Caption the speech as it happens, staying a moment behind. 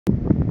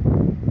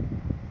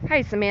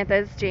Hi Samantha,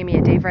 it's Jaimie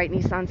at Wright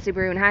Nissan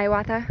Subaru in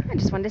Hiawatha. I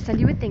just wanted to send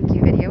you a thank you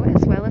video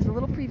as well as a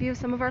little preview of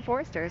some of our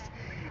Foresters.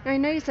 Now I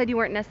know you said you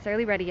weren't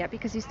necessarily ready yet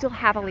because you still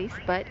have a lease,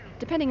 but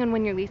depending on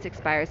when your lease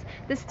expires,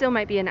 this still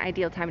might be an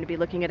ideal time to be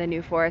looking at a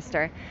new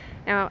Forester.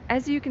 Now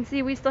as you can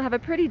see, we still have a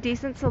pretty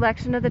decent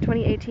selection of the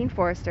 2018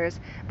 Foresters,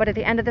 but at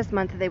the end of this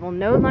month they will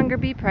no longer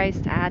be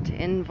priced at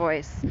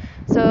invoice.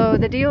 So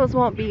the deals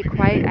won't be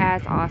quite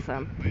as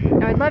awesome.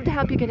 Now I'd love to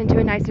help you get into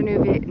a nicer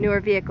newer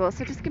vehicle,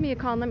 so just give me a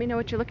call and let me know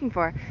what you're looking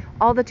for.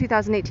 All the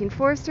 2018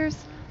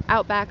 Foresters,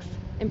 Outbacks,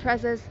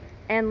 Imprezas,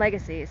 and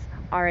Legacies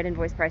are at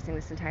invoice pricing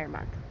this entire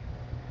month.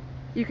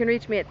 You can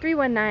reach me at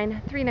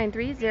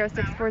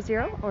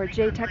 319-393-0640 or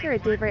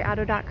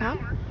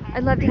jtucker@davewrightauto.com.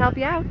 I'd love to help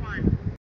you out.